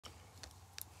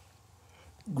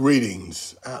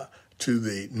Greetings to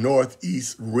the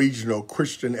Northeast Regional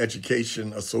Christian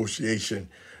Education Association,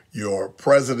 your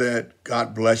president,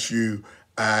 God bless you,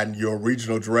 and your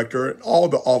regional director, and all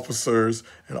the officers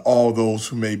and all those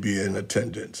who may be in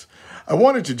attendance. I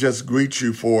wanted to just greet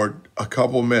you for a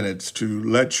couple minutes to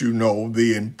let you know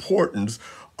the importance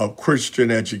of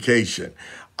Christian education.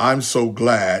 I'm so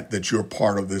glad that you're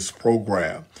part of this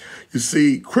program. You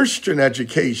see, Christian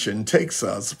education takes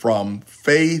us from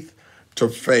faith to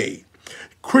faith.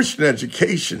 Christian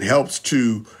education helps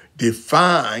to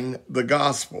define the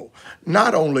gospel,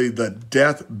 not only the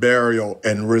death, burial,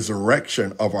 and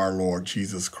resurrection of our Lord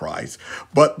Jesus Christ,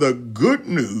 but the good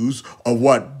news of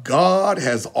what God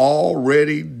has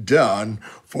already done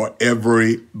for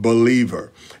every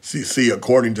believer. See,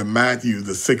 according to Matthew,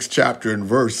 the 6th chapter and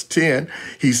verse 10,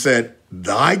 he said,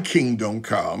 "Thy kingdom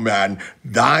come and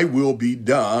thy will be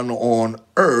done on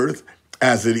earth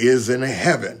as it is in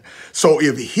heaven." So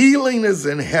if healing is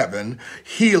in heaven,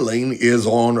 healing is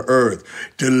on earth.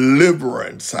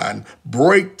 Deliverance and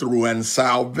breakthrough and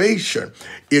salvation,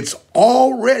 it's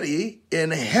already in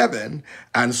heaven.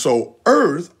 And so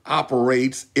earth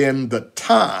operates in the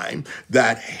time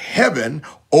that heaven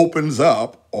opens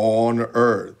up on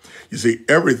earth. You see,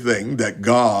 everything that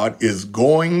God is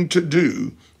going to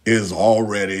do is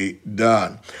already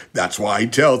done. That's why he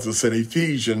tells us in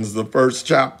Ephesians, the 1st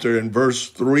chapter and verse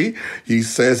 3, he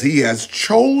says he has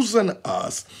chosen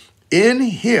us in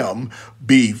him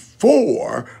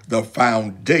before the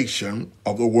foundation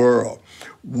of the world.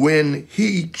 When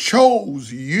he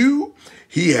chose you,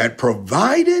 he had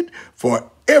provided for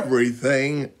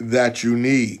everything that you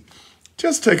need.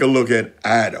 Just take a look at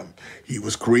Adam. He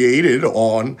was created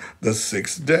on the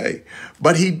 6th day,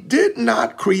 but he did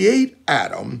not create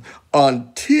Adam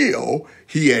until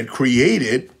he had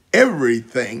created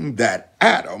everything that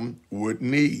Adam would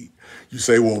need. You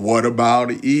say, well, what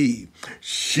about Eve?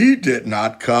 She did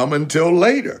not come until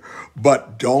later.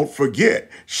 But don't forget,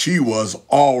 she was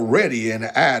already in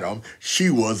Adam. She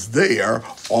was there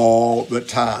all the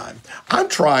time. I'm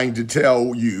trying to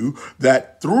tell you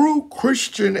that through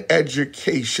Christian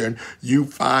education, you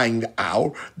find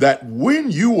out that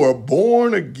when you were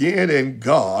born again in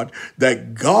God,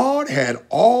 that God had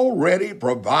already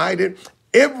provided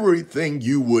everything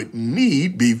you would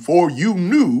need before you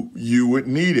knew you would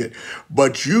need it.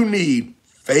 But you need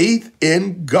faith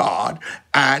in God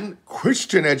and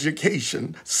Christian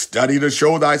education. Study to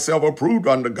show thyself approved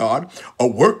unto God, a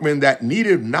workman that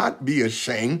needeth not be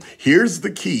ashamed. Here's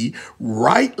the key: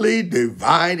 rightly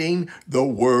dividing the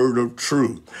word of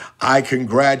truth. I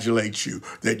congratulate you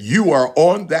that you are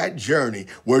on that journey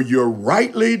where you're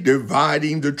rightly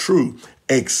dividing the truth.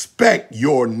 Expect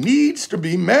your needs to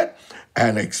be met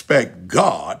and expect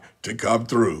God to come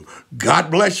through.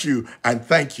 God bless you, and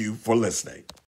thank you for listening.